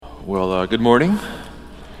Well, good morning.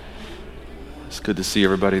 It's good to see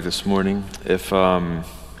everybody this morning. If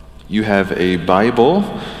you have a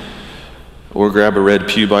Bible or grab a red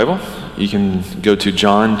pew Bible, you can go to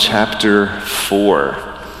John chapter 4.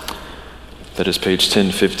 That is page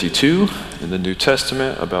 1052 in the New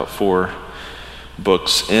Testament, about 4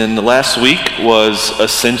 books. And last week was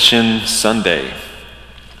Ascension Sunday,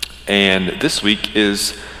 and this week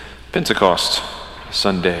is Pentecost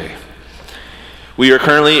Sunday. We are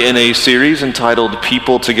currently in a series entitled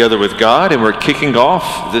People Together with God, and we're kicking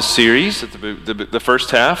off this series at the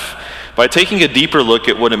first half by taking a deeper look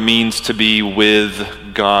at what it means to be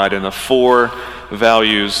with God and the 4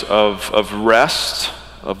 values of rest,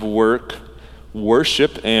 of work,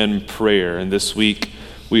 worship, and prayer. And this week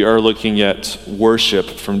we are looking at worship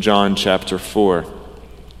from John chapter 4.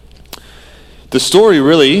 The story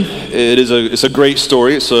really, it's a great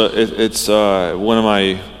story. It's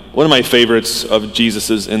one of my favorites of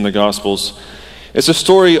Jesus's in the Gospels. It's a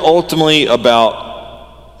story ultimately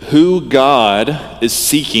about who God is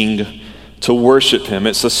seeking to worship him.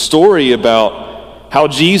 It's a story about how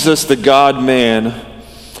Jesus, the God-man,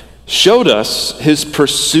 showed us his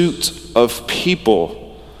pursuit of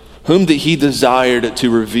people, whom that he desired to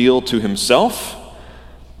reveal himself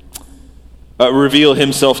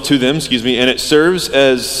to them, and it serves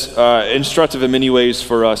as instructive in many ways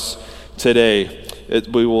for us today.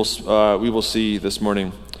 We will see this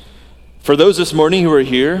morning. For those this morning who are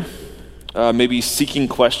here, maybe seeking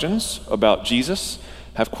questions about Jesus,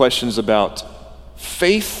 have questions about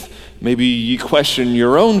faith, maybe you question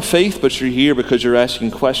your own faith, but you're here because you're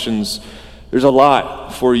asking questions. There's a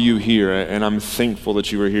lot for you here, and I'm thankful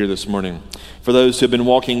that you are here this morning. For those who have been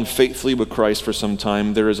walking faithfully with Christ for some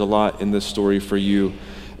time, there is a lot in this story for you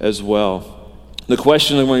as well. The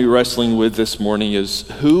question I'm going to be wrestling with this morning is,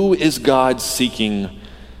 who is God seeking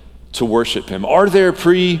to worship him? Are there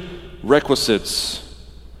prerequisites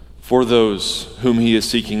for those whom he is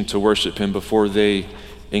seeking to worship him before they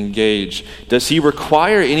engage? Does he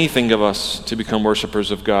require anything of us to become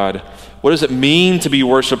worshipers of God? What does it mean to be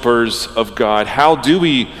worshipers of God? How do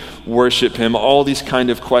we worship him? All these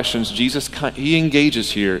kind of questions. Jesus, he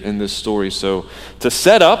engages here in this story. So to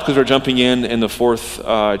set up, because we're jumping in the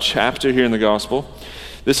 4th chapter here in the gospel,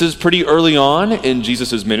 this is pretty early on in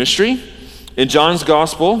Jesus' ministry. In John's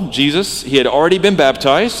gospel, Jesus, he had already been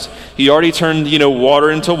baptized. He already turned,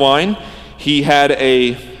 water into wine. He had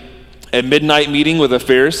a midnight meeting with a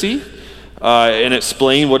Pharisee and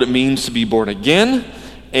explained what it means to be born again.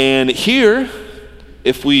 And here,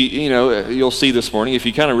 if we, you'll see this morning, if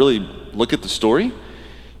you kind of really look at the story,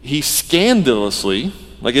 he scandalously,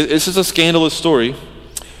 this is a scandalous story,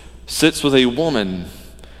 sits with a woman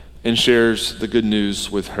and shares the good news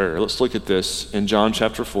with her. Let's look at this in John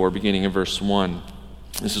chapter 4, beginning in verse 1.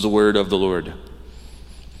 This is the word of the Lord.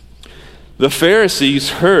 The Pharisees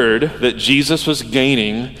heard that Jesus was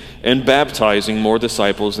gaining and baptizing more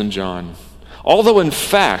disciples than John, although in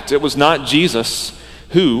fact it was not Jesus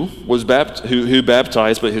who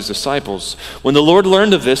baptized, but his disciples. When the Lord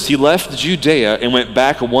learned of this, he left Judea and went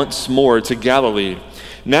back once more to Galilee.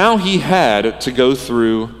 Now he had to go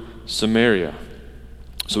through Samaria.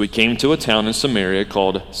 So he came to a town in Samaria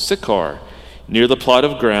called Sychar, near the plot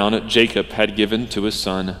of ground Jacob had given to his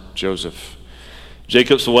son Joseph.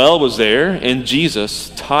 Jacob's well was there, and Jesus,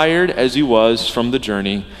 tired as he was from the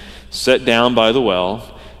journey, sat down by the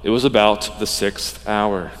well. It was about the 6th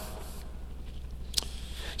hour.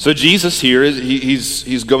 So Jesus here,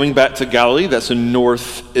 he's going back to Galilee. That's in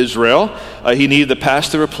North Israel. He needed to pass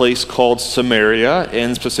through a place called Samaria,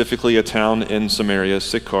 and specifically a town in Samaria,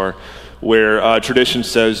 Sychar, where tradition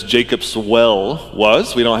says Jacob's well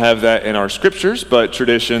was. We don't have that in our scriptures, but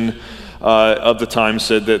tradition of the time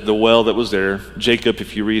said that the well that was there, Jacob,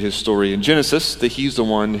 if you read his story in Genesis, that he's the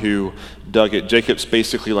one who dug it. Jacob's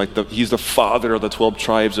basically he's the father of the 12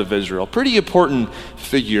 tribes of Israel. Pretty important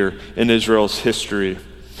figure in Israel's history.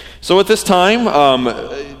 So at this time,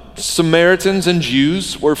 Samaritans and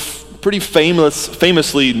Jews were pretty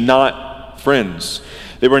famously not friends.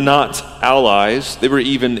 They were not allies. They were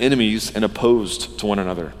even enemies and opposed to one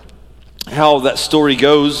another. How that story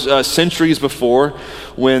goes, centuries before,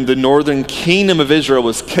 when the northern kingdom of Israel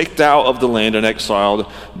was kicked out of the land and exiled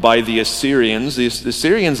by the Assyrians, the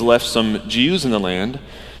Assyrians left some Jews in the land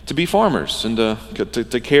to be farmers and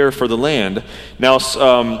to care for the land. Now,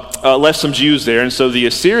 left some Jews there, and so the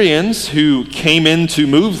Assyrians who came in to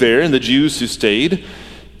move there and the Jews who stayed,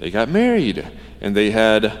 they got married and they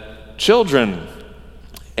had children.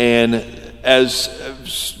 And as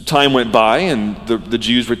time went by and the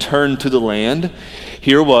Jews returned to the land,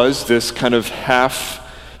 here was this kind of half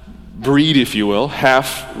breed, if you will,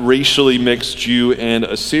 half racially mixed Jew and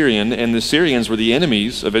Assyrian, and the Assyrians were the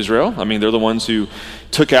enemies of Israel. I mean, they're the ones who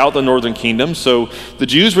took out the northern kingdom. So the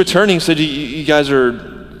Jews returning said, you guys you're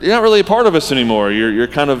not really a part of us anymore. You're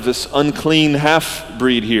kind of this unclean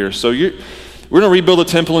half-breed here. So we're going to rebuild a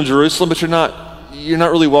temple in Jerusalem, but you're not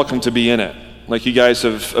really welcome to be in it. Like, you guys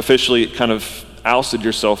have officially kind of ousted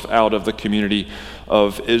yourself out of the community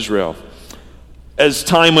of Israel. As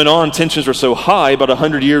time went on, tensions were so high, about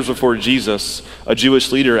 100 years before Jesus, a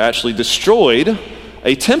Jewish leader actually destroyed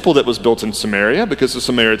a temple that was built in Samaria, because the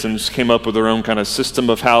Samaritans came up with their own kind of system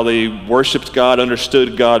of how they worshiped God,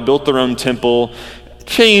 understood God, built their own temple,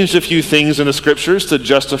 changed a few things in the scriptures to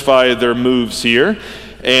justify their moves here.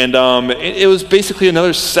 And it was basically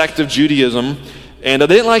another sect of Judaism, and they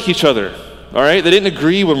didn't like each other. All right, they didn't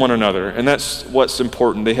agree with one another, and that's what's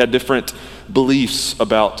important. They had different beliefs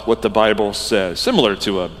about what the Bible says, similar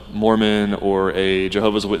to a Mormon or a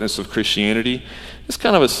Jehovah's Witness of Christianity. It's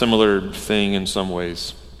kind of a similar thing in some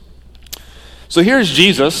ways. So here's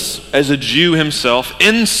Jesus as a Jew himself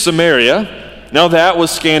in Samaria. Now that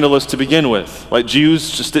was scandalous to begin with. Like,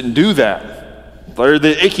 Jews just didn't do that. They're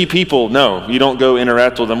the icky people. No, you don't go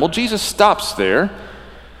interact with them. Well, Jesus stops there,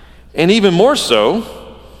 and even more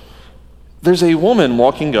so, there's a woman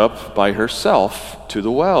walking up by herself to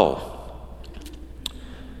the well.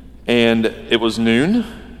 And it was noon.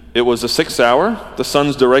 It was the 6th hour. The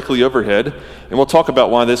sun's directly overhead. And we'll talk about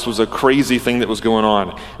why this was a crazy thing that was going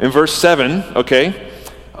on. In verse 7,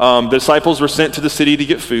 the disciples were sent to the city to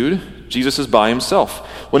get food. Jesus is by himself.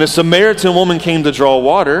 When a Samaritan woman came to draw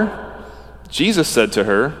water, Jesus said to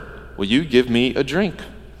her, "Will you give me a drink?"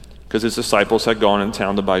 Because his disciples had gone in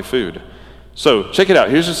town to buy food. So, check it out.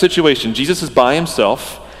 Here's the situation. Jesus is by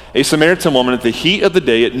himself. A Samaritan woman at the heat of the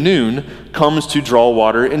day at noon comes to draw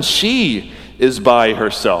water, and she is by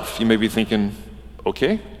herself. You may be thinking,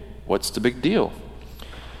 okay, what's the big deal?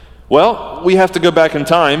 Well, we have to go back in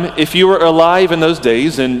time. If you were alive in those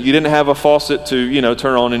days and you didn't have a faucet to,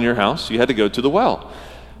 turn on in your house, you had to go to the well.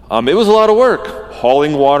 It was a lot of work,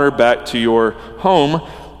 hauling water back to your home.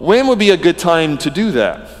 When would be a good time to do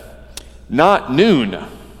that? Not noon.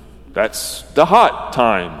 That's the hot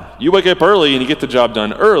time. You wake up early and you get the job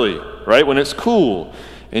done early, right? When it's cool,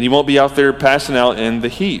 and you won't be out there passing out in the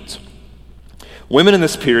heat. Women in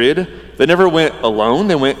this period, they never went alone.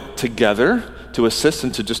 They went together to assist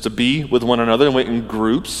and to be with one another, and went in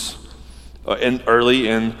groups early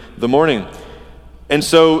in the morning. And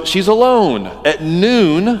so she's alone at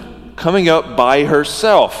noon, coming up by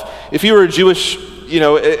herself. If you were a Jewish,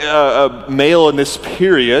 a male in this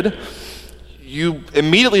period, you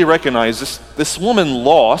immediately recognize this woman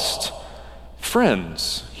lost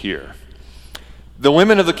friends here. The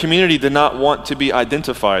women of the community did not want to be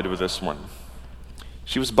identified with this one.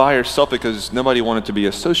 She was by herself because nobody wanted to be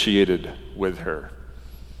associated with her.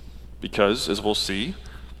 Because, as we'll see,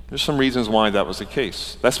 there's some reasons why that was the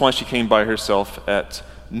case. That's why she came by herself at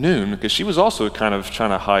noon, because she was also kind of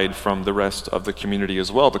trying to hide from the rest of the community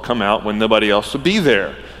as well, to come out when nobody else would be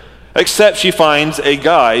there. Except she finds a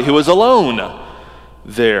guy who is alone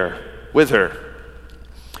there with her.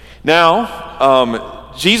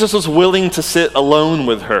 Now, Jesus was willing to sit alone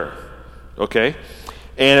with her, okay?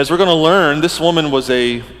 And as we're going to learn, this woman was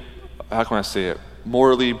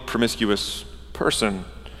morally promiscuous person,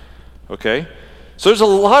 okay? So there's a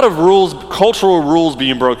lot of rules, cultural rules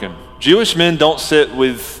being broken. Jewish men don't sit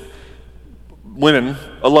with women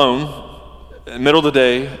alone in the middle of the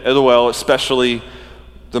day at the well, especially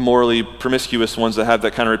the morally promiscuous ones that have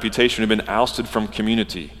that kind of reputation have been ousted from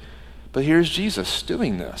community. But here's Jesus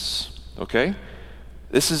doing this, okay?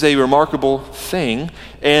 This is a remarkable thing.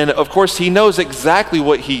 And of course, he knows exactly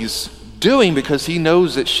what he's doing, because he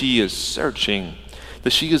knows that she is searching,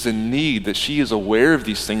 that she is in need, that she is aware of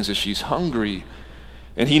these things, that she's hungry.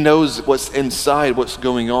 And he knows what's inside, what's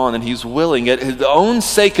going on, and he's willing, at his own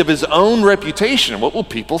sake of his own reputation. What will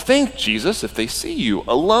people think, Jesus, if they see you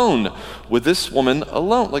alone with this woman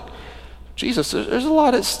alone? Like, Jesus, there's a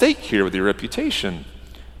lot at stake here with your reputation.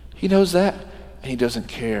 He knows that, and he doesn't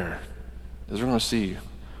care. As we're going to see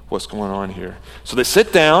what's going on here. So they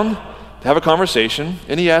sit down to have a conversation,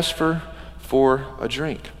 and he asks for a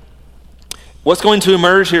drink. What's going to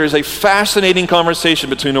emerge here is a fascinating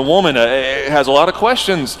conversation between a woman who has a lot of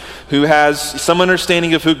questions, who has some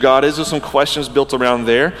understanding of who God is. There's some questions built around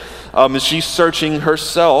there. She's searching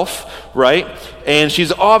herself, right? And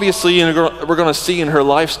she's obviously, and we're going to see in her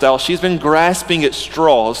lifestyle, she's been grasping at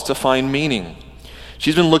straws to find meaning.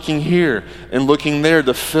 She's been looking here and looking there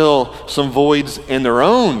to fill some voids in their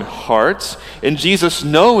own hearts. And Jesus,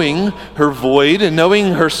 knowing her void and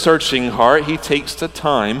knowing her searching heart, he takes the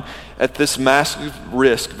time at this massive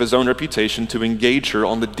risk of his own reputation to engage her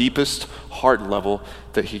on the deepest heart level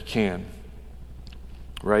that he can.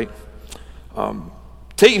 Right?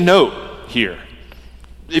 Take note here.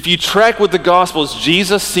 If you track with the Gospels,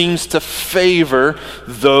 Jesus seems to favor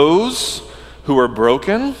those who are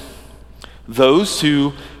broken, those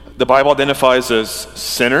who the Bible identifies as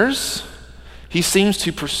sinners. He seems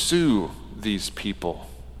to pursue these people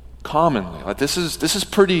commonly. Like this is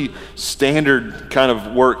pretty standard kind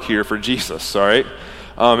of work here for Jesus, all right?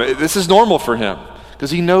 This is normal for him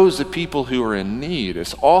because he knows the people who are in need.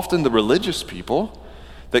 It's often the religious people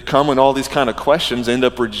that come with all these kind of questions end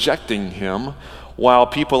up rejecting him, while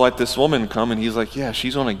people like this woman come and he's like, yeah,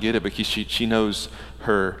 she's going to get it because she knows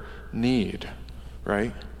her need,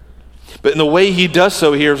 right? But in the way he does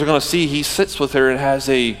so here, as we're going to see, he sits with her and has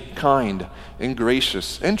a kind and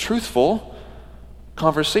gracious and truthful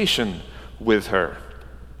conversation with her.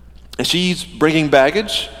 And she's bringing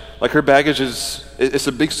baggage. Like her baggage it's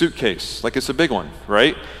a big suitcase, like it's a big one,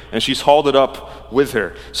 right? And she's hauled it up with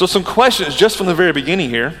her. So some questions just from the very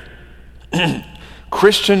beginning here.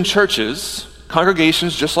 Christian churches,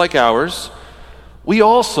 congregations just like ours, we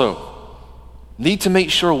also need to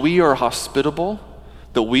make sure we are hospitable,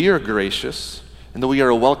 that we are gracious, and that we are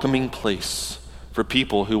a welcoming place for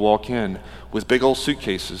people who walk in with big old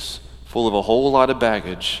suitcases full of a whole lot of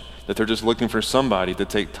baggage that they're just looking for somebody to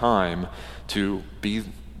take time to be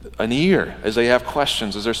an ear as they have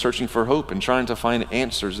questions, as they're searching for hope and trying to find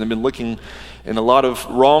answers. They've been looking in a lot of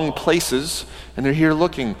wrong places, and they're here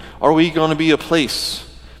looking. Are we going to be a place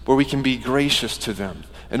where we can be gracious to them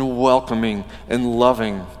and welcoming and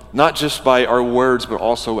loving, not just by our words, but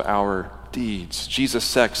also our deeds?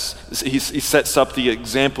 Jesus he sets up the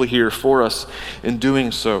example here for us in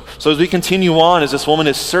doing so. So as we continue on, as this woman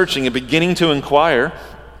is searching and beginning to inquire,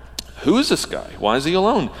 who is this guy? Why is he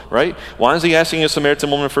alone, right? Why is he asking a Samaritan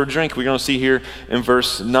woman for a drink? We're going to see here in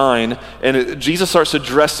verse 9. And Jesus starts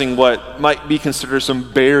addressing what might be considered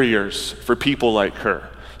some barriers for people like her.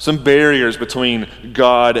 Some barriers between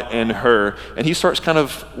God and her. And he starts kind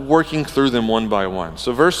of working through them one by one.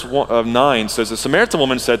 So verse 9 says, the Samaritan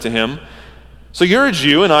woman said to him, so you're a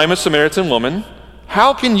Jew and I'm a Samaritan woman.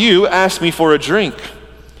 How can you ask me for a drink?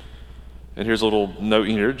 And here's a little note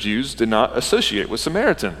here. Jews did not associate with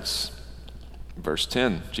Samaritans. Verse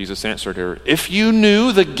 10, Jesus answered her, if you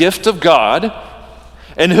knew the gift of God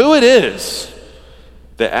and who it is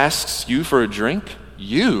that asks you for a drink,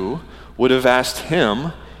 you would have asked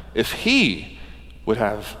him if he would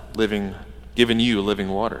have given you living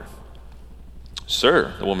water.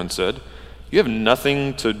 Sir, the woman said, you have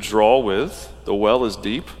nothing to draw with. The well is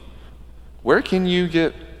deep. Where can you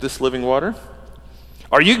get this living water?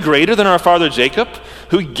 Are you greater than our father Jacob,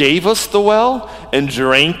 who gave us the well and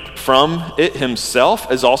drank from it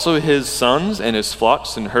himself, as also his sons and his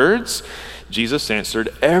flocks and herds? Jesus answered,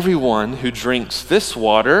 everyone who drinks this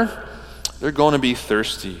water, they're going to be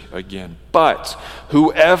thirsty again. But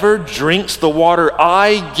whoever drinks the water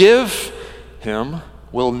I give him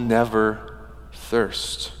will never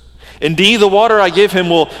thirst. Indeed, the water I give him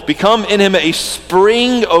will become in him a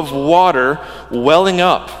spring of water welling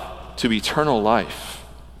up to eternal life.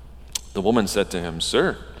 The woman said to him,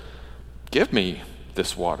 sir, give me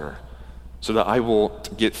this water so that I will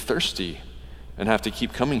get thirsty and have to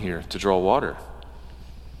keep coming here to draw water.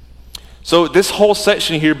 So this whole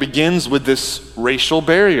section here begins with this racial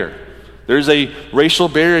barrier. There's a racial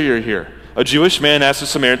barrier here. A Jewish man asks a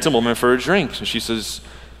Samaritan woman for a drink, and she says,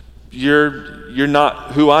 you're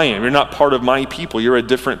not who I am. You're not part of my people. You're a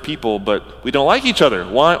different people, but we don't like each other.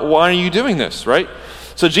 Why are you doing this, right?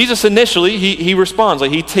 So Jesus initially, he responds,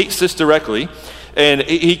 like he takes this directly, and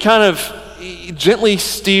he gently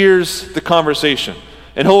steers the conversation.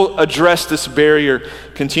 And he'll address this barrier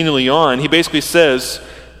continually on. He basically says,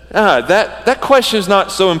 that question is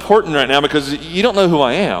not so important right now because you don't know who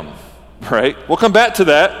I am, right? We'll come back to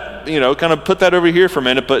that, kind of put that over here for a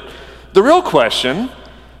minute, but the real question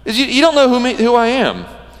is you don't know who I am.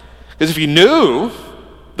 Because if you knew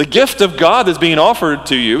the gift of God that's being offered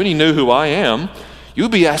to you and you knew who I am, you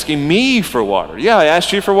would be asking me for water. Yeah, I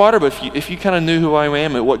asked you for water, but if you kind of knew who I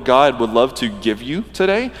am and what God would love to give you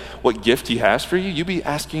today, what gift he has for you, you'd be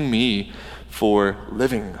asking me for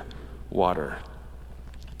living water.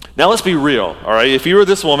 Now let's be real, all right? If you were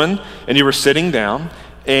this woman and you were sitting down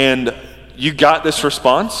and you got this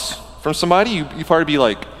response from somebody, you'd probably be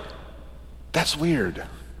like, that's weird.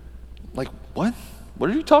 Like, what? What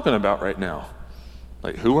are you talking about right now?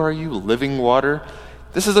 Like, who are you? Living water?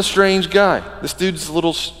 This is a strange guy. This dude's a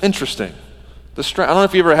little interesting. I don't know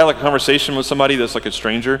if you ever had like a conversation with somebody that's like a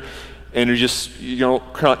stranger, and you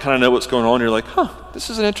kind of know what's going on. You're like, this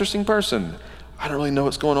is an interesting person. I don't really know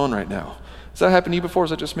what's going on right now. Has that happened to you before? Is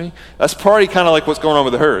that just me? That's probably kind of like what's going on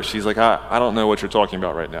with her. She's like, I don't know what you're talking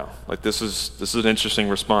about right now. Like this is an interesting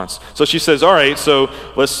response. So she says, all right, so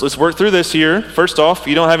let's work through this here. First off,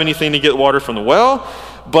 you don't have anything to get water from the well,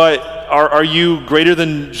 but are you greater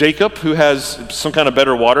than Jacob, who has some kind of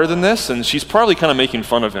better water than this? And she's probably kind of making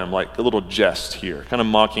fun of him, like a little jest here, kind of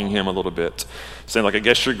mocking him a little bit, saying like, I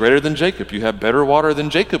guess you're greater than Jacob. You have better water than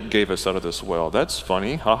Jacob gave us out of this well. That's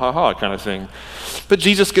funny, ha ha ha, kind of thing. But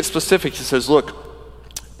Jesus gets specific. He says, look,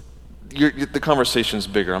 the conversation's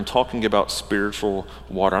bigger. I'm talking about spiritual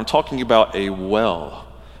water. I'm talking about a well,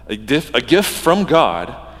 a gift from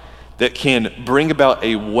God that can bring about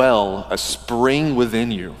a well, a spring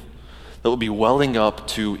within you that will be welling up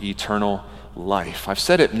to eternal life. I've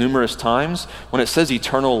said it numerous times. When it says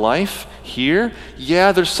eternal life here,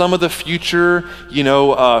 yeah, there's some of the future,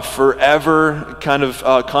 forever kind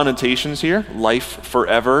of connotations here, life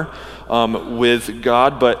forever with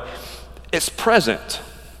God, but it's present,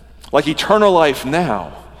 like eternal life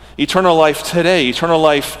now. Eternal life today, eternal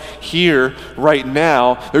life here, right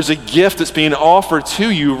now. There's a gift that's being offered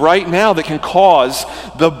to you right now that can cause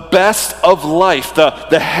the best of life,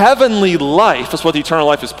 the heavenly life, that's what the eternal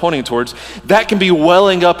life is pointing towards, that can be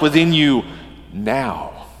welling up within you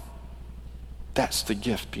now. That's the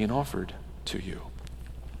gift being offered to you.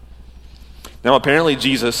 Now, apparently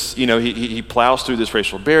Jesus, he plows through this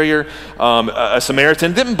racial barrier. A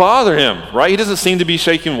Samaritan didn't bother him, right? He doesn't seem to be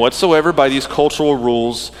shaken whatsoever by these cultural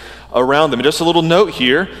rules around him. And just a little note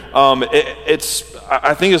here,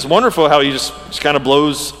 I think it's wonderful how he just kind of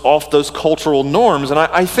blows off those cultural norms. And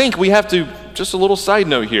I think we have to, just a little side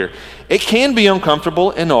note here, it can be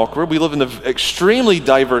uncomfortable and awkward. We live in an extremely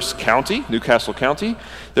diverse county, Newcastle County.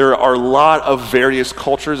 There are a lot of various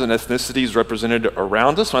cultures and ethnicities represented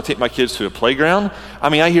around us. When I take my kids to a playground,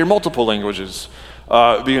 I hear multiple languages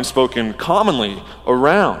being spoken commonly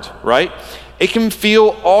around, right? It can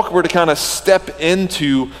feel awkward to kind of step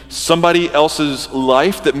into somebody else's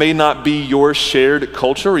life that may not be your shared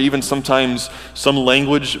culture, or even sometimes some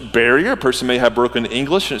language barrier. A person may have broken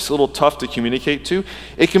English and it's a little tough to communicate to.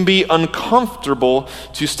 It can be uncomfortable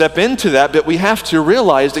to step into that, but we have to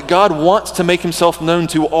realize that God wants to make himself known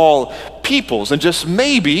to all peoples. And just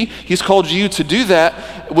maybe he's called you to do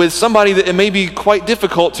that with somebody that it may be quite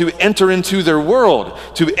difficult to enter into their world,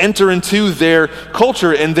 to enter into their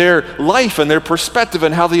culture and their life and their perspective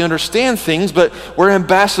and how they understand things, but we're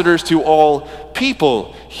ambassadors to all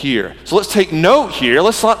people here. So let's take note here.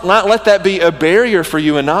 Let's not let that be a barrier for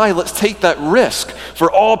you and I. Let's take that risk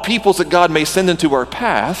for all peoples that God may send into our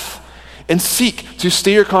path and seek to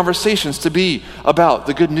steer conversations to be about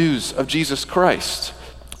the good news of Jesus Christ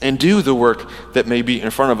and do the work that may be in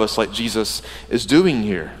front of us like Jesus is doing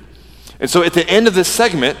here. And so at the end of this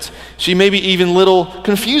segment, she maybe even little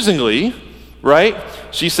confusingly, right?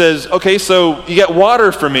 She says, okay, so you got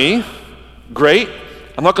water for me. Great.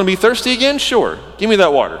 I'm not going to be thirsty again? Sure. Give me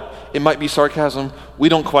that water. It might be sarcasm. We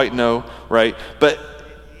don't quite know, right? But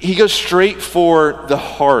he goes straight for the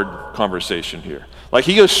hard conversation here. Like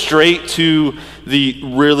he goes straight to the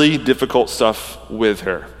really difficult stuff with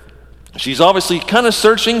her. She's obviously kind of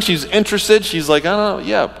searching. She's interested. She's like, I don't know.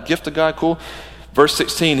 Yeah, gift of God, cool. Verse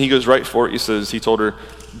 16, he goes right for it. He told her,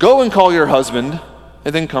 go and call your husband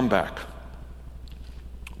and then come back.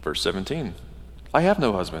 Verse 17, I have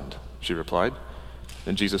no husband, she replied.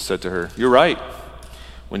 Then Jesus said to her, you're right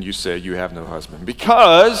when you say you have no husband,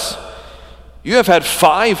 because you have had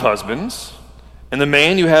 5 husbands, and the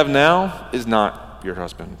man you have now is not your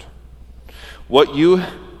husband. What you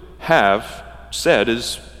have said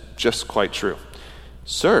is just quite true.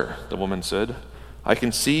 Sir, the woman said, I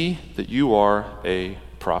can see that you are a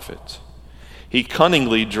prophet. He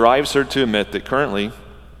cunningly drives her to admit that currently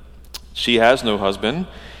she has no husband.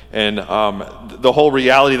 And the whole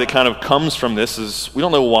reality that kind of comes from this is we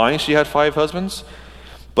don't know why she had 5 husbands,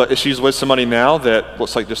 but if she's with somebody now that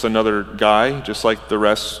looks like just another guy, just like the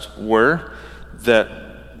rest were,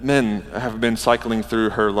 that men have been cycling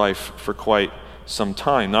through her life for quite some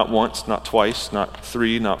time. Not once, not twice, not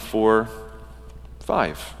 3, not 4,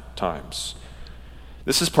 5 times.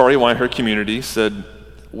 This is probably why her community said,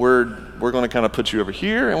 we're going to kind of put you over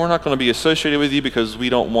here, and we're not going to be associated with you because we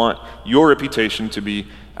don't want your reputation to be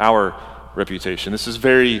our reputation. This is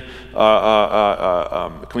very,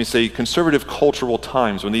 can we say, conservative cultural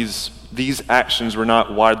times when these actions were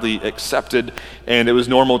not widely accepted, and it was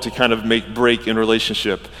normal to kind of break in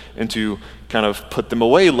relationship and to kind of put them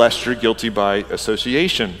away lest you're guilty by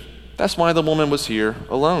association. That's why the woman was here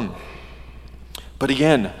alone. But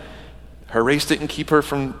again, her race didn't keep her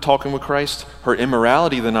from talking with Christ. Her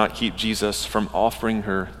immorality did not keep Jesus from offering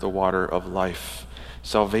her the water of life.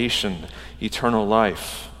 salvation, eternal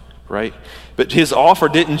life, right? But his offer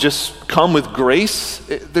didn't just come with grace.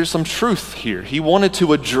 There's some truth here. He wanted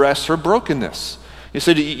to address her brokenness. He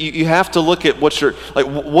said, you have to look at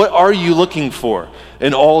what are you looking for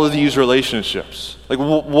in all of these relationships? Like,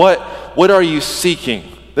 what are you seeking?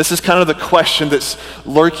 This is kind of the question that's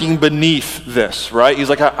lurking beneath this, right? He's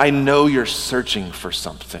like, I know you're searching for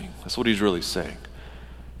something. That's what he's really saying.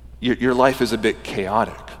 Your life is a bit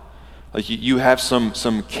chaotic. Like you have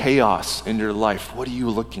some chaos in your life. What are you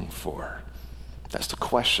looking for? That's the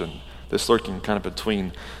question that's lurking kind of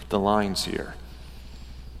between the lines here.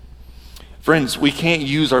 Friends, we can't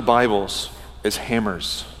use our Bibles as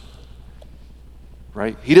hammers,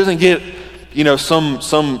 right? He doesn't get,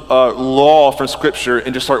 some law from Scripture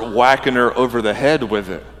and just start whacking her over the head with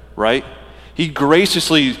it, right? He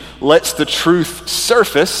graciously lets the truth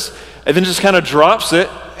surface and then just kind of drops it,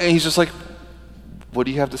 and he's just like, what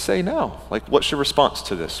do you have to say now? Like, what's your response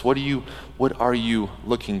to this? What are you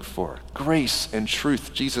looking for? Grace and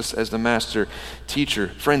truth, Jesus as the master teacher.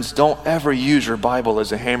 Friends, don't ever use your Bible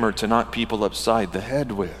as a hammer to knock people upside the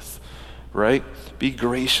head with, right? Be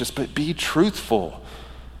gracious, but be truthful.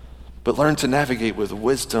 But learn to navigate with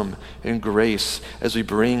wisdom and grace as we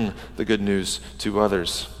bring the good news to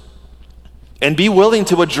others. And be willing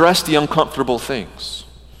to address the uncomfortable things.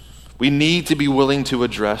 We need to be willing to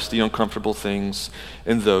address the uncomfortable things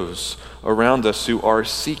in those around us who are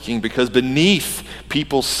seeking, because beneath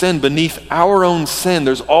people's sin, beneath our own sin,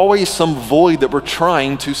 there's always some void that we're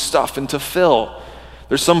trying to stuff and to fill.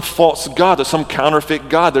 There's some false God, there's some counterfeit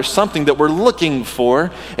God, there's something that we're looking for,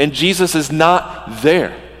 and Jesus is not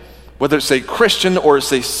there. Whether it's a Christian or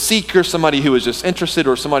it's a seeker, somebody who is just interested,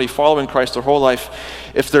 or somebody following Christ their whole life,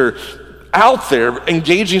 if they're out there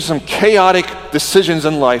engaging some chaotic decisions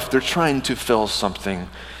in life, they're trying to fill something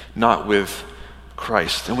not with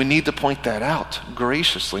Christ. And we need to point that out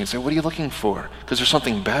graciously and say, what are you looking for? Because there's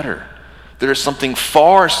something better. There is something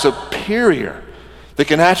far superior that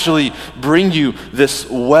can actually bring you this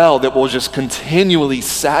well that will just continually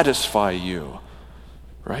satisfy you,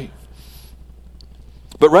 right?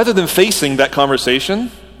 But rather than facing that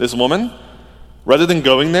conversation, this woman, rather than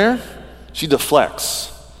going there, she deflects.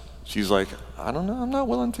 She's like, I don't know, I'm not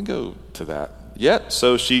willing to go to that yet.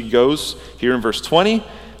 So she goes, here in verse 20,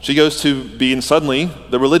 she goes to being suddenly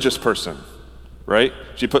the religious person, right?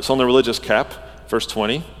 She puts on the religious cap, verse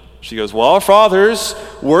 20. She goes, well, our fathers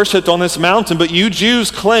worshipped on this mountain, but you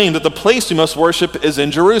Jews claim that the place we must worship is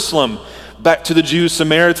in Jerusalem. Back to the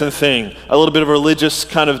Jew-Samaritan thing, a little bit of a religious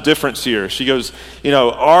kind of difference here. She goes,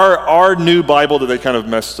 our new Bible that they kind of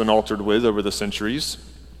messed and altered with over the centuries,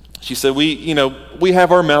 she said, we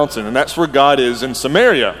have our mountain, and that's where God is in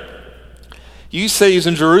Samaria. You say he's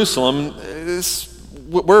in Jerusalem.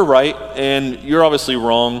 We're right, and you're obviously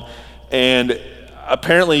wrong. And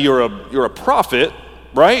apparently you're a prophet,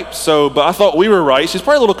 right? But I thought we were right. She's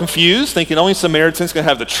probably a little confused, thinking only Samaritans can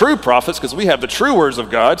have the true prophets because we have the true words of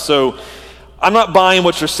God. So I'm not buying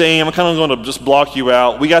what you're saying. I'm kind of going to just block you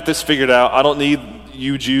out. We got this figured out. I don't need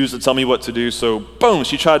you Jews to tell me what to do. So boom,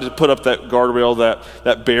 she tried to put up that guardrail,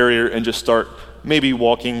 that barrier, and just start maybe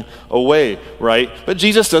walking away, right? But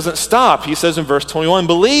Jesus doesn't stop. He says in verse 21,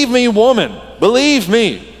 believe me, woman, believe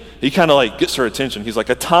me. He kind of gets her attention. He's like,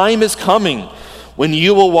 a time is coming when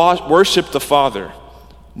you will worship the Father,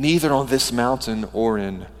 neither on this mountain or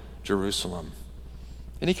in Jerusalem.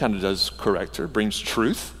 And he kind of does correct her, brings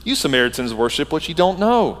truth. You Samaritans worship what you don't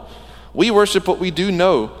know. We worship what we do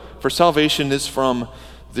know, for salvation is from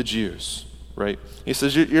the Jews, right? He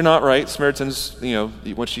says, you're not right. Samaritans,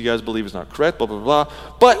 what you guys believe is not correct, blah, blah, blah.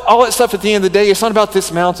 But all that stuff at the end of the day, it's not about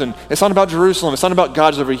this mountain. It's not about Jerusalem. It's not about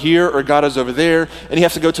God's over here or God is over there. And you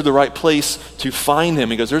have to go to the right place to find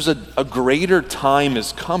him. He goes, there's a greater time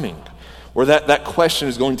is coming where that question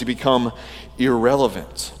is going to become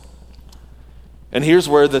irrelevant. And here's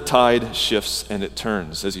where the tide shifts and it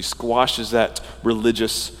turns as he squashes that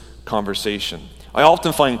religious conversation. I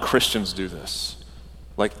often find Christians do this,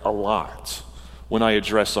 a lot, when I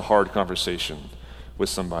address a hard conversation with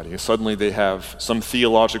somebody. And suddenly they have some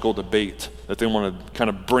theological debate that they want to kind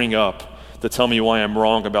of bring up to tell me why I'm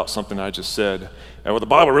wrong about something I just said. And the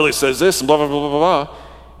Bible really says this and blah, blah, blah, blah, blah.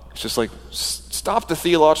 It's just stop the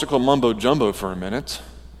theological mumbo-jumbo for a minute.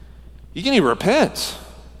 You can even repent.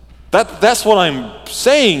 That's what I'm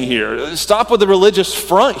saying here. Stop with the religious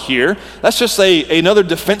front here. That's just another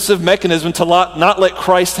defensive mechanism to not let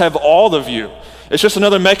Christ have all of you. It's just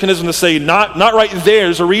another mechanism to say, not right there.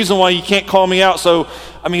 There's a reason why you can't call me out. So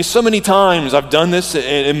many times I've done this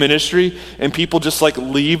in ministry, and people just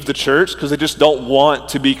leave the church because they just don't want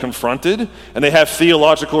to be confronted, and they have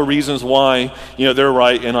theological reasons why they're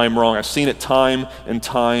right and I'm wrong. I've seen it time and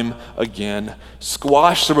time again.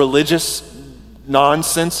 Squash the religious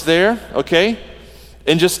nonsense there, okay?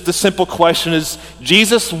 And just the simple question is,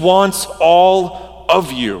 Jesus wants all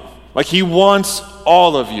of you. He wants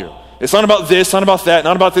all of you. It's not about this, not about that,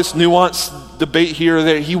 not about this nuanced debate here or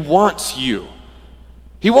there. He wants you.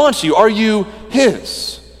 He wants you. Are you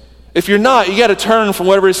his? If you're not, you got to turn from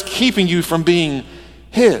whatever is keeping you from being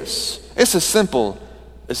his. It's as simple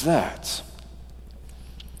as that.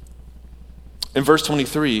 In verse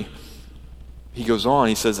 23, he goes on,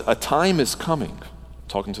 he says, a time is coming,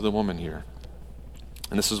 talking to the woman here.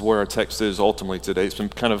 And this is where our text is ultimately today. It's been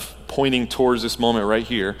kind of pointing towards this moment right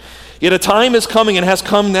here. Yet a time is coming and has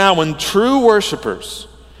come now when true worshipers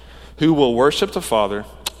who will worship the Father,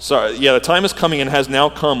 the time is coming and has now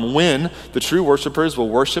come when the true worshipers will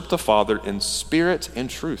worship the Father in spirit and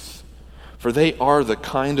truth. For they are the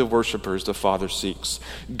kind of worshipers the Father seeks.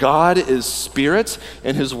 God is spirit,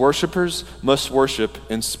 and his worshipers must worship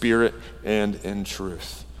in spirit and in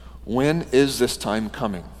truth. When is this time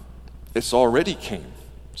coming? It's already came.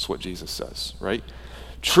 That's what Jesus says, right?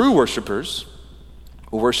 True worshipers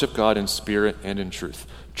will worship God in spirit and in truth.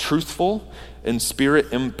 Truthful and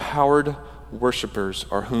spirit-empowered worshipers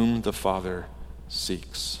are whom the Father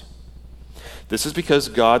seeks. This is because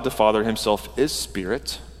God the Father himself is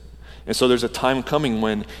spirit, and so there's a time coming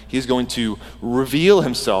when he's going to reveal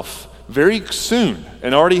himself very soon,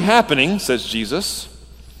 and already happening, says Jesus,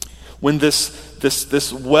 when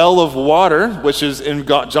this well of water, which is in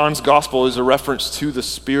John's gospel, is a reference to the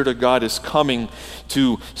Spirit of God, is coming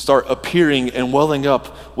to start appearing and welling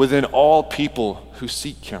up within all people who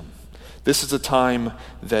seek him. This is a time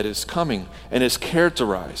that is coming and is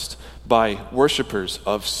characterized by worshipers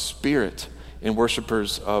of spirit and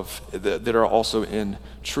worshipers that are also in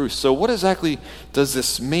truth. So what exactly does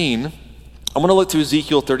this mean? I'm going to look to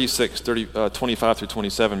Ezekiel 36, 25 through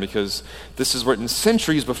 27, because this is written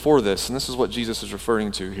centuries before this, and this is what Jesus is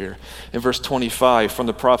referring to here. In verse 25, from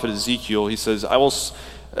the prophet Ezekiel, he says,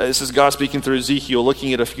 this is God speaking through Ezekiel,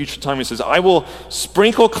 looking at a future time. He says, I will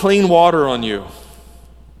sprinkle clean water on you,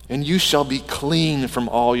 and you shall be clean from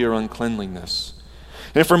all your uncleanliness.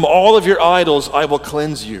 And from all of your idols I will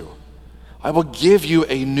cleanse you. I will give you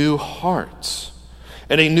a new heart,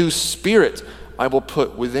 and a new spirit I will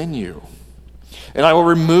put within you. And I will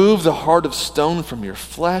remove the heart of stone from your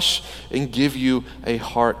flesh and give you a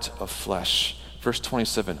heart of flesh. Verse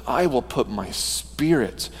 27, I will put my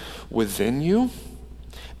spirit within you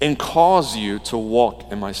and cause you to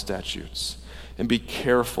walk in my statutes and be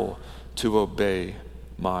careful to obey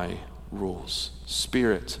my rules.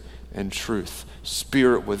 Spirit and truth.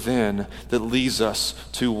 Spirit within that leads us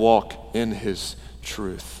to walk in his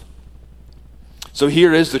truth. So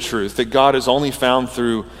here is the truth, that God is only found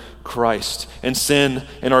through Christ, and sin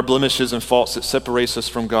and our blemishes and faults that separates us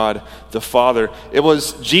from God the Father. It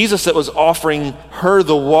was Jesus that was offering her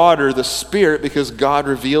the water, the Spirit, because God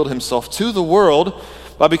revealed himself to the world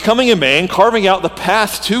by becoming a man, carving out the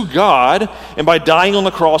path to God, and by dying on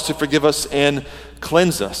the cross to forgive us and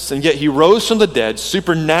cleanse us. And yet he rose from the dead,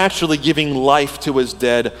 supernaturally giving life to his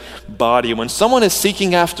dead body. When someone is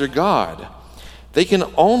seeking after God, they can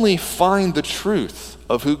only find the truth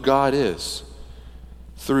of who God is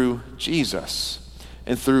through Jesus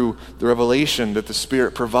and through the revelation that the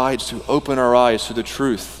Spirit provides to open our eyes to the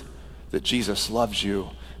truth that Jesus loves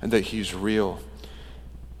you and that he's real.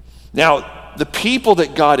 Now, the people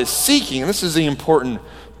that God is seeking, and this is the important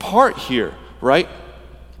part here, right?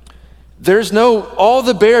 There's all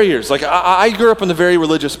the barriers. I grew up in a very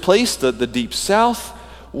religious place, the Deep South,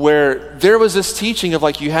 where there was this teaching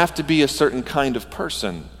of you have to be a certain kind of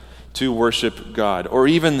person to worship God. Or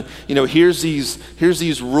even, here's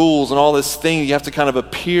these rules and all this thing. You have to kind of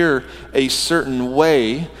appear a certain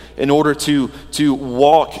way in order to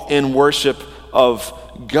walk in worship of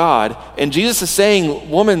God. And Jesus is saying,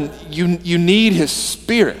 woman, you need his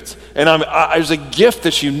Spirit. And there's a gift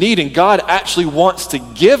that you need, and God actually wants to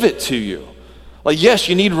give it to you. Yes,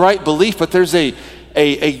 you need right belief, but there's a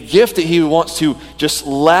gift that he wants to just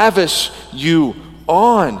lavish you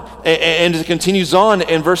on. And it continues on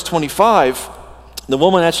in verse 25. The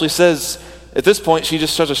woman actually says, at this point, she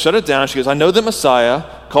just starts to shut it down. She goes, I know the Messiah,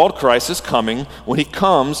 called Christ, is coming. When he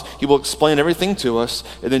comes, he will explain everything to us.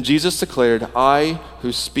 And then Jesus declared, I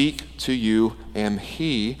who speak to you am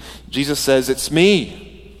he. Jesus says, it's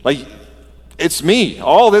me. It's me.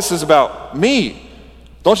 All this is about me.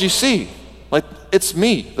 Don't you see? It's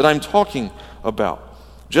me that I'm talking about.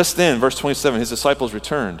 Just then, verse 27, his disciples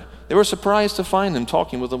returned. They were surprised to find him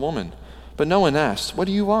talking with a woman. But no one asked, "What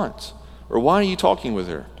do you want?" Or "Why are you talking with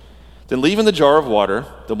her?" Then leaving the jar of water,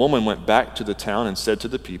 the woman went back to the town and said to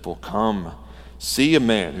the people, "Come, see a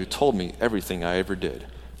man who told me everything I ever did.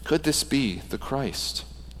 Could this be the Christ?"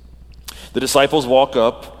 The disciples walk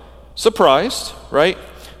up, surprised, right,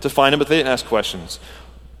 to find him, but they didn't ask questions.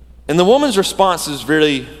 And the woman's response is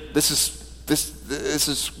really, this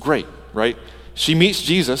is great, right? She meets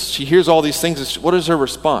Jesus, she hears all these things. What is her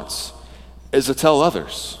response? Is to tell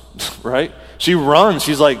others, right? She runs,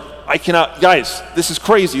 she's like, "I cannot, guys, this is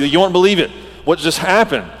crazy. You won't believe it. What just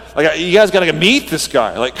happened? Like, you guys gotta meet this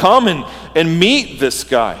guy. Like, come and meet this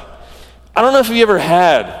guy." I don't know if you ever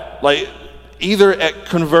had, like, either at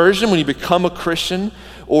conversion when you become a Christian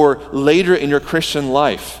or later in your Christian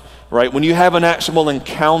life, right? When you have an actual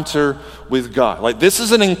encounter with God. Like, this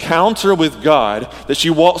is an encounter with God that she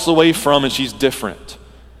walks away from and she's different,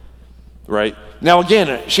 right? Now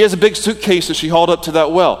again, she has a big suitcase that she hauled up to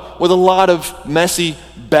that well with a lot of messy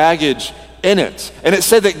baggage in it. And it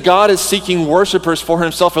said that God is seeking worshipers for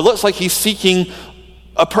himself. It looks like he's seeking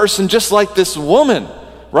a person just like this woman,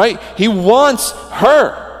 right? He wants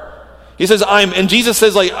her. He says, and Jesus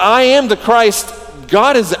says, like, "I am the Christ."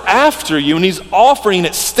 God is after you, and he's offering,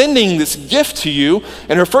 extending this gift to you.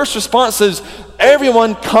 And her first response is,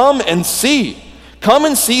 "Everyone, come and see. Come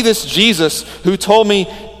and see this Jesus who told me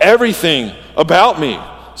everything about me."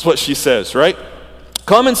 That's what she says, right?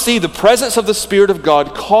 Come and see. The presence of the Spirit of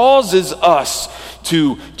God causes us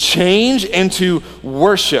to change and to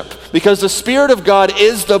worship, because the Spirit of God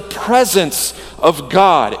is the presence of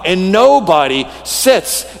God, and nobody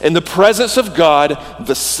sits in the presence of God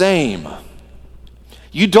the same.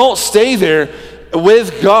 You don't stay there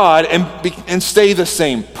with God and stay the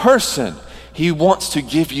same person. He wants to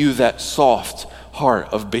give you that soft heart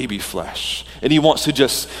of baby flesh, and he wants to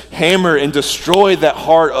just hammer and destroy that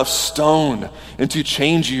heart of stone and to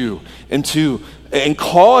change you and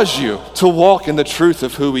cause you to walk in the truth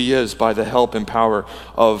of who he is by the help and power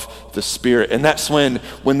of the Spirit. And that's when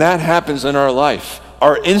that happens in our life,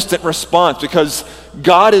 our instant response, because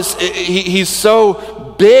God he's so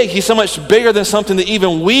big, he's so much bigger than something that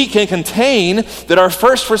even we can contain, that our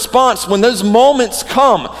first response when those moments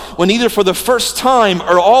come, when either for the first time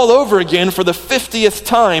or all over again for the 50th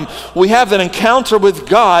time, we have that encounter with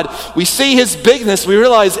God, we see his bigness, we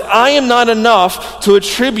realize I am not enough to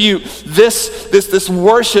attribute this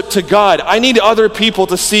worship to God. I need other people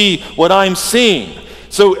to see what I'm seeing.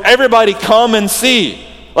 So everybody come and see.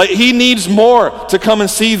 Like, he needs more to come and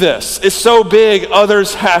see this. It's so big,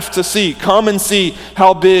 others have to see. Come and see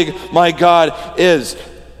how big my God is.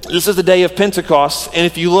 This is the day of Pentecost, and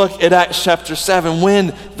if you look at Acts chapter 7,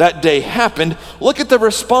 when that day happened, look at the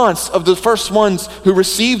response of the first ones who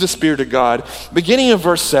received the Spirit of God. Beginning of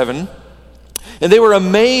verse 7, and they were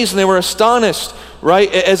amazed and they were astonished, right,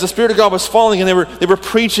 as the Spirit of God was falling, and they were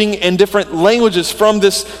preaching in different languages from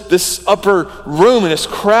this upper room, and this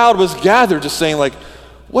crowd was gathered, just saying, like,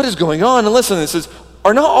 what is going on? And listen, it says,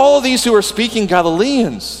 "Are not all of these who are speaking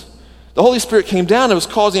Galileans?" The Holy Spirit came down and was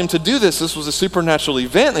causing him to do this. This was a supernatural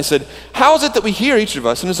event. And they said, "How is it that we hear each of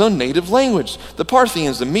us in his own native language? The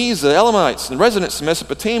Parthians, the Medes, the Elamites, the residents of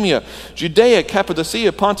Mesopotamia, Judea,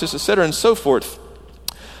 Cappadocia, Pontus, etc., and so forth."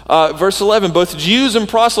 Verse 11, "Both Jews and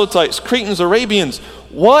proselytes, Cretans, Arabians."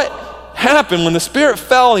 What happened when the Spirit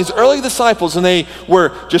fell on these early disciples and they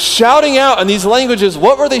were just shouting out in these languages?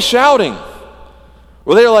 What were they shouting?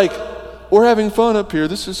 Well, they were like, "We're having fun up here.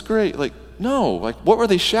 This is great." Like, no. Like, what were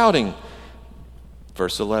they shouting?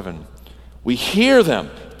 Verse 11. "We hear them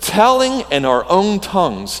telling in our own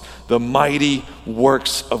tongues the mighty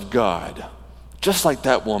works of God." Just like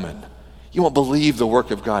that woman. You won't believe the work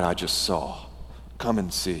of God I just saw. Come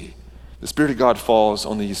and see. The Spirit of God falls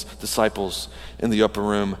on these disciples in the upper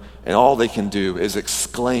room, and all they can do is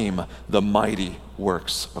exclaim the mighty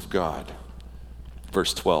works of God.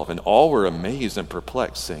 Verse 12, "And all were amazed and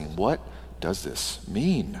perplexed, saying, 'What does this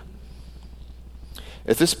mean?'"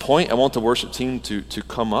 At this point, I want the worship team to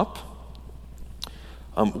come up.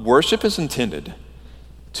 Worship is intended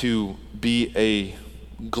to be a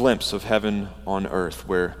glimpse of heaven on earth,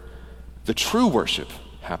 where the true worship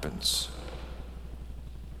happens.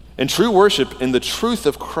 And true worship in the truth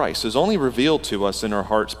of Christ is only revealed to us in our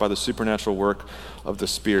hearts by the supernatural work of the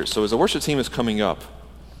Spirit. So as the worship team is coming up,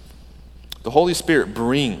 the Holy Spirit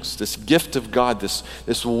brings this gift of God,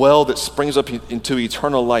 this well that springs up into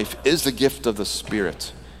eternal life is the gift of the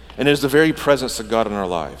Spirit. And it is the very presence of God in our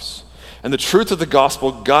lives. And the truth of the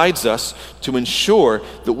gospel guides us to ensure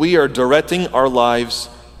that we are directing our lives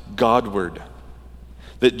Godward.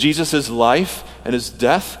 That Jesus' life and his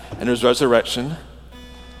death and his resurrection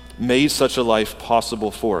made such a life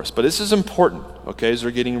possible for us. But this is important, okay, as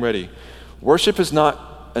we're getting ready. Worship is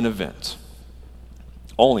not an event.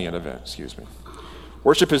 Only an event, excuse me.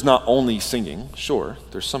 Worship is not only singing. Sure,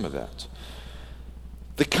 there's some of that.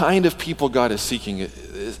 The kind of people God is seeking,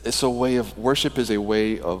 worship is a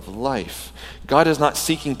way of life. God is not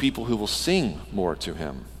seeking people who will sing more to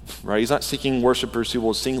him, right? He's not seeking worshipers who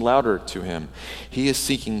will sing louder to him. He is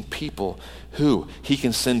seeking people who he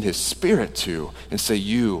can send his Spirit to and say,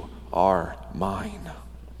 you are mine.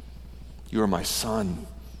 You are my son.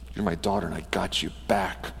 You're my daughter, and I got you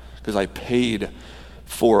back because I paid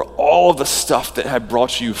for all the stuff that had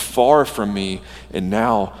brought you far from me, and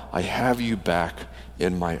now I have you back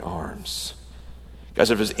in my arms.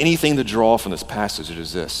 Guys, if there's anything to draw from this passage, it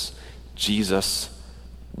is this: Jesus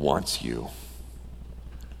wants you.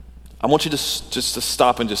 I want you to just to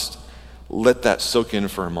stop and just let that soak in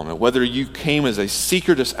for a moment. Whether you came as a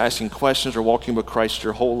seeker just asking questions or walking with Christ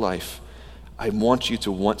your whole life, I want you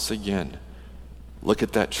to once again look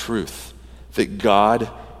at that truth that God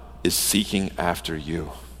is seeking after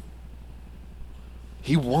you.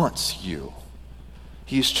 He wants you.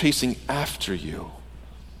 He is chasing after you.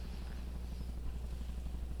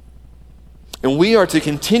 And we are to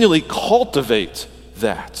continually cultivate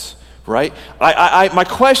that, right? My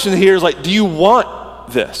question here is do you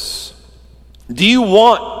want this? Do you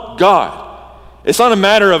want God? It's not a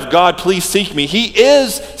matter of God, please seek me. He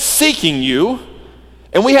is seeking you.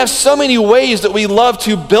 And we have so many ways that we love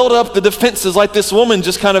to build up the defenses, like this woman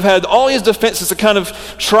just kind of had all his defenses to kind of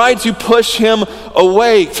try to push him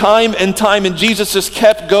away time and time. And Jesus just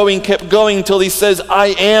kept going until he says, I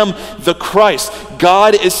am the Christ.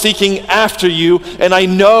 God is seeking after you, and I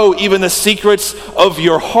know even the secrets of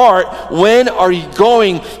your heart. When are you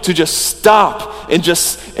going to just stop and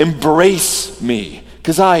just embrace me?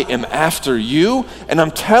 Because I am after you, and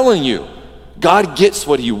I'm telling you, God gets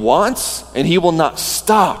what he wants, and he will not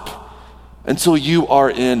stop until you are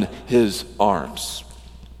in his arms.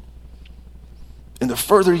 And the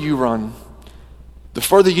further you run, the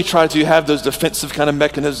further you try to have those defensive kind of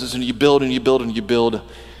mechanisms, and you build and you build and you build,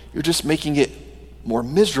 you're just making it more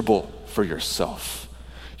miserable for yourself.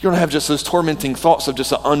 You don't have just those tormenting thoughts of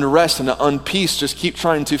just an unrest and an unpeace. Just keep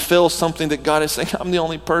trying to fill something that God is saying, I'm the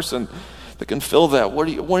only person that can fill that. When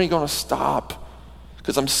are you going to stop?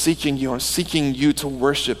 Because I'm seeking you. I'm seeking you to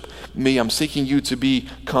worship me. I'm seeking you to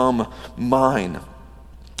become mine.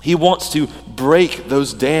 He wants to break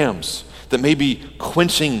those dams that may be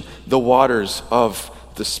quenching the waters of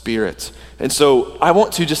the Spirit. And so I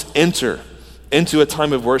want to just enter into a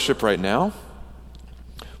time of worship right now,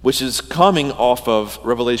 which is coming off of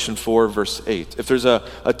Revelation 4, verse 8. If there's a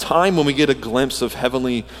time when we get a glimpse of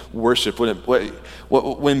heavenly worship,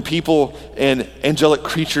 when people and angelic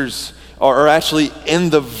creatures are actually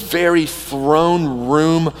in the very throne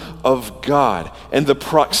room of God, and the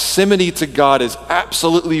proximity to God is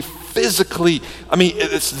absolutely physically,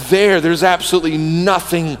 it's there. There's absolutely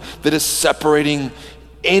nothing that is separating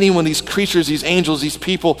anyone, these creatures, these angels, these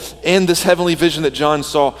people, in this heavenly vision that John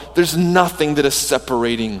saw. There's nothing that is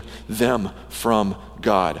separating them from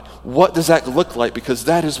God. What does that look like? Because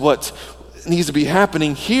that is what needs to be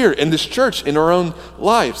happening here in this church, in our own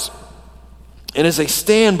lives. And as they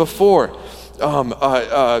stand before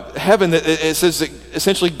heaven, it says that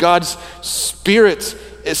essentially God's Spirit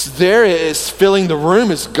is there, is filling the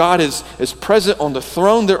room, as God is present on the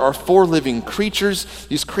throne. There are 4 living creatures,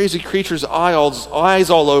 these crazy creatures, eyes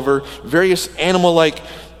all over, various animal-like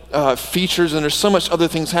features, and there's so much other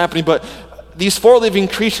things happening. But these 4 living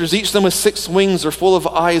creatures, each of them with 6 wings, are full of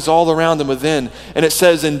eyes all around and within. And it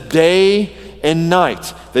says, in day and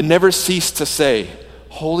night, they never cease to say,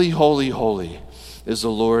 holy, holy, holy is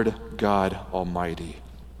the Lord God Almighty,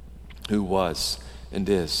 who was and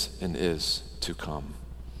is to come.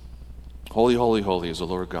 Holy, holy, holy is the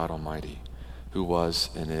Lord God Almighty, who was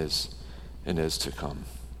and is to come.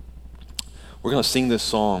 We're going to sing this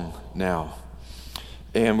song now,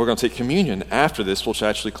 and we're going to take communion after this, which will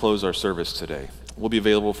actually close our service today. We'll be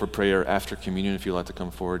available for prayer after communion if you'd like to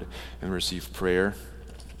come forward and receive prayer.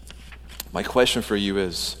 My question for you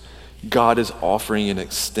is, God is offering and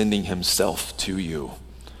extending himself to you.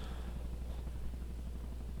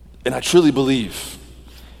 And I truly believe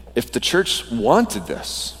if the church wanted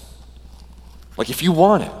this, if you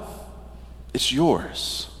want it, it's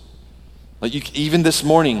yours. Even this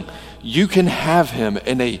morning, you can have him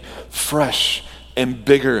in a fresh and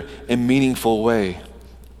bigger and meaningful way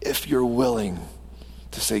if you're willing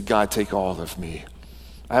to say, God, take all of me.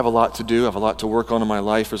 I have a lot to do. I have a lot to work on in my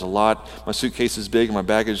life. There's a lot. My suitcase is big and my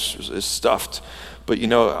baggage is stuffed. But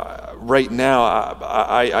right now,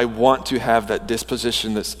 I want to have that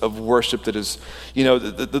disposition of worship that is,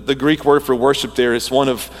 the Greek word for worship there is one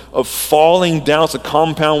of falling down. It's a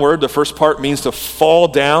compound word. The first part means to fall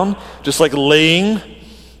down, just like laying.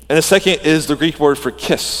 And the second is the Greek word for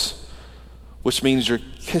kiss, which means you're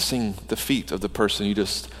kissing the feet of the person you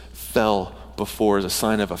just fell before as a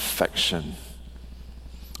sign of affection.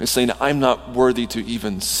 It's saying, I'm not worthy to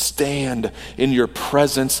even stand in your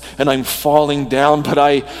presence, and I'm falling down, but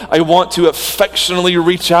I want to affectionately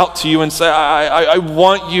reach out to you and say, I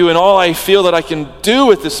want you, and all I feel that I can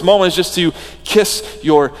do at this moment is just to kiss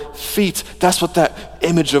your feet. That's what that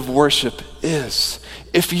image of worship is.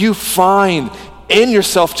 If you find in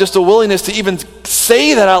yourself just a willingness to even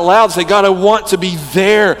say that out loud, say, God, I want to be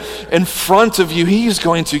there in front of you, He's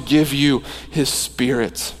going to give you His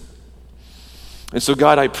Spirit. And so,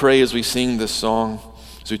 God, I pray as we sing this song,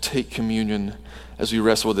 as we take communion, as we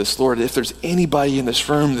wrestle with this, Lord, if there's anybody in this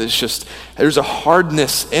room there's a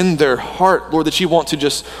hardness in their heart, Lord, that you want to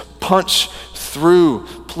just punch through,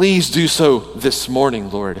 please do so this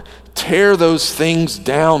morning, Lord. Tear those things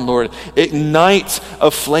down, Lord. Ignite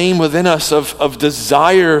a flame within us of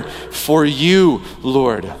desire for you,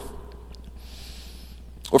 Lord.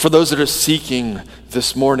 Or for those that are seeking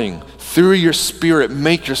this morning, through your Spirit,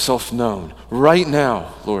 make yourself known right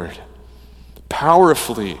now, Lord,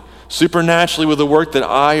 powerfully, supernaturally, with the work that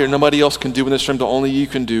I or nobody else can do in this room, that only you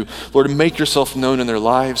can do. Lord, make yourself known in their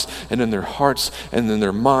lives and in their hearts and in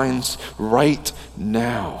their minds right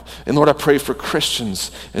now. And Lord, I pray for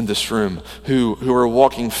Christians in this room who are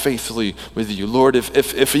walking faithfully with you. Lord,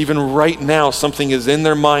 if even right now something is in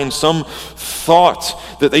their mind, some thought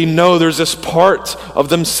that they know there's this part of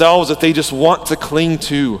themselves that they just want to cling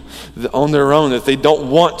to on their own, that they don't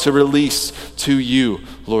want to release to you,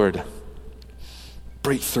 Lord,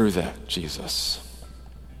 break through that, Jesus.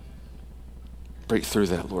 Break through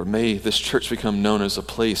that, Lord. May this church become known as a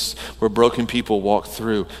place where broken people walk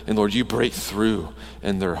through. And Lord, you break through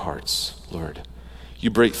in their hearts, Lord. You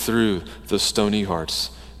break through the stony hearts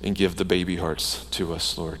and give the baby hearts to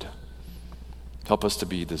us, Lord. Help us to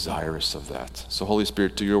be desirous of that. So Holy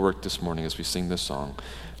Spirit, do your work this morning as we sing this song.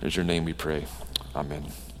 In your name we pray.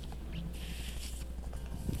 Amen.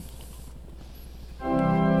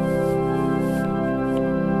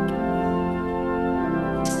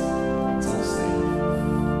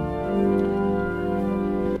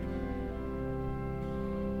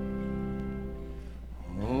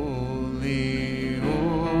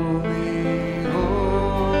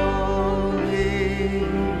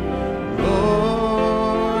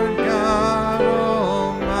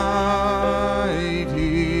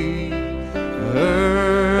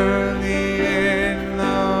 Earth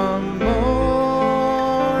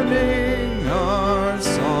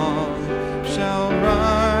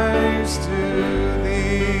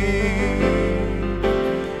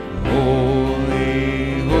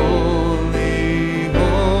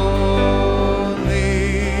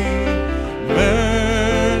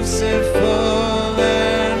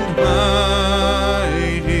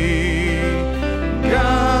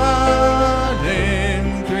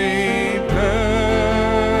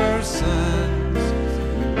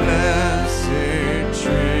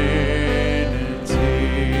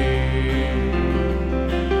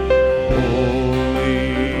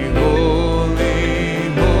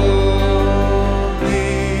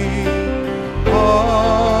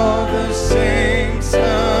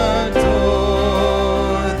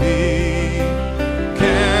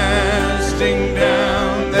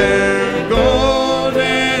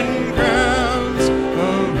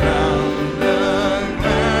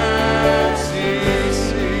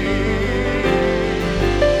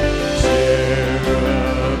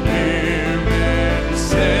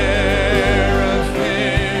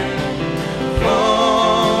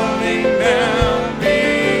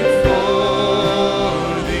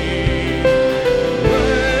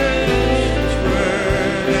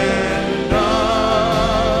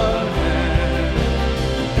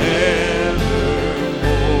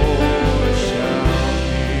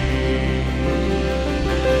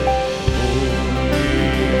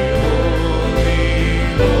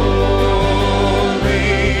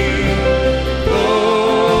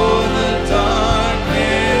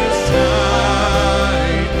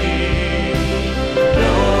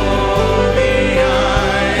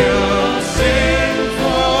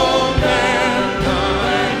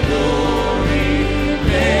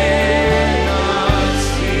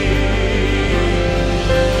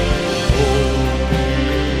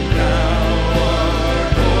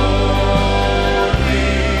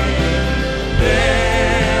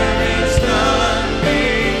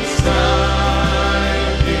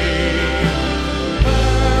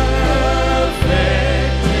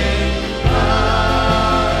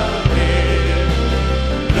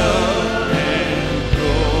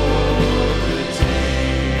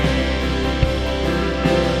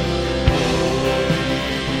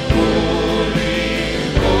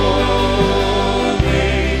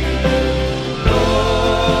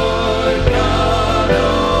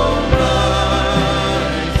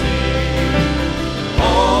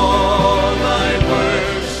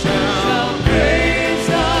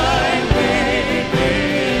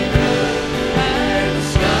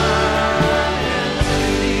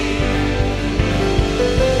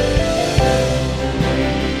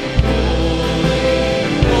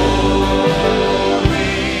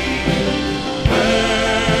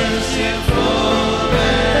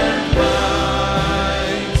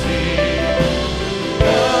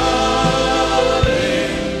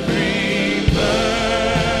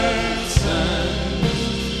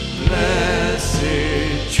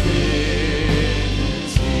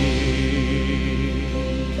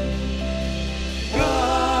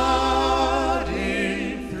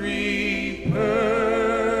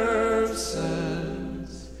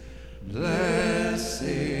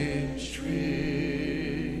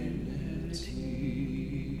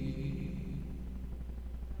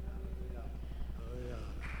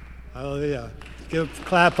Hallelujah. Give a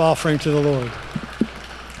clap offering to the Lord.